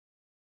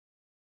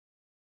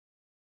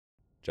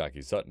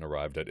Jacky Sutton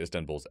arrived at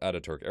Istanbul's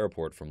Ataturk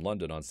Airport from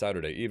London on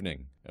Saturday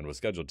evening and was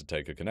scheduled to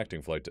take a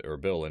connecting flight to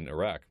Erbil in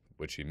Iraq,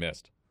 which she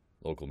missed.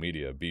 Local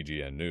media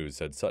BGN News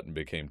said Sutton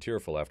became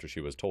tearful after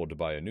she was told to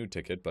buy a new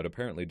ticket but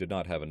apparently did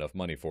not have enough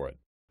money for it.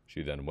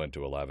 She then went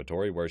to a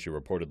lavatory where she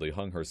reportedly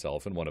hung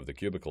herself in one of the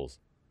cubicles.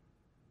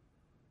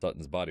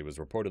 Sutton's body was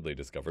reportedly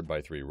discovered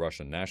by 3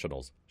 Russian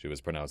nationals. She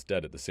was pronounced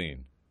dead at the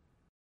scene.